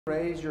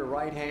Raise your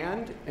right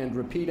hand and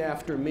repeat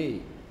after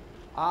me.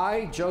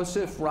 I,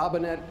 Joseph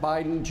Robinette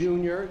Biden,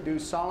 Jr., do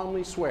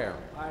solemnly swear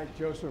I,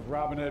 Joseph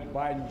Robinette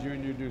Biden,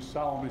 Jr., do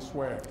solemnly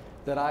swear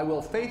that I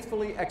will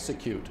faithfully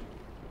execute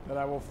that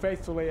I will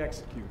faithfully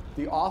execute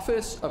the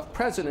office of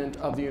President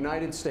of the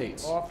United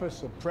States the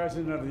office of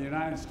President of the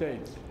United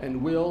States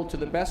and will, to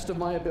the best of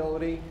my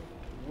ability,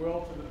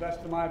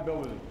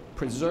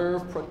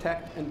 preserve,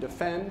 protect, and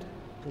defend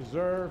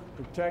preserve,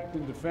 protect,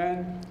 and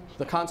defend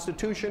the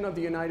Constitution of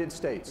the United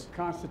States. the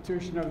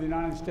Constitution of the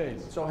United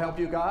States. So help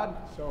you God.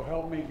 So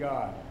help me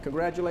God.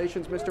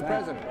 Congratulations, Mr.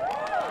 President.